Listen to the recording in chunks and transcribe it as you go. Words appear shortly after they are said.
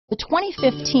The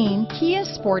 2015 Kia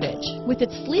Sportage. With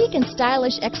its sleek and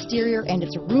stylish exterior and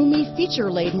its roomy,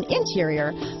 feature-laden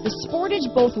interior, the Sportage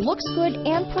both looks good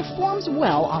and performs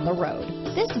well on the road.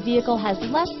 This vehicle has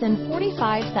less than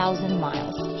 45,000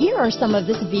 miles. Here are some of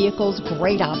this vehicle's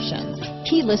great options: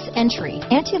 keyless entry,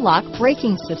 anti-lock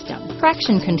braking system,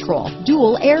 traction control,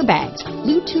 dual airbags,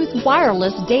 Bluetooth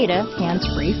wireless data,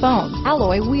 hands-free phone,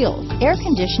 alloy wheels, air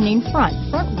conditioning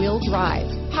front-wheel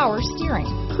drive, power steering,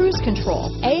 cruise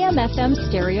control, AM/FM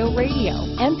stereo radio,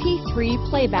 MP3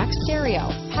 playback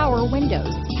stereo, power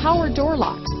windows, power door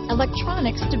locks,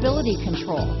 electronic stability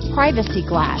control, privacy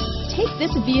glass. Take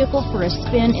this vehicle for a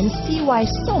spin and see why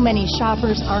so many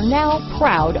shoppers are now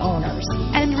proud owners.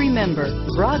 And remember,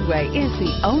 Broadway is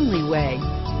the only way.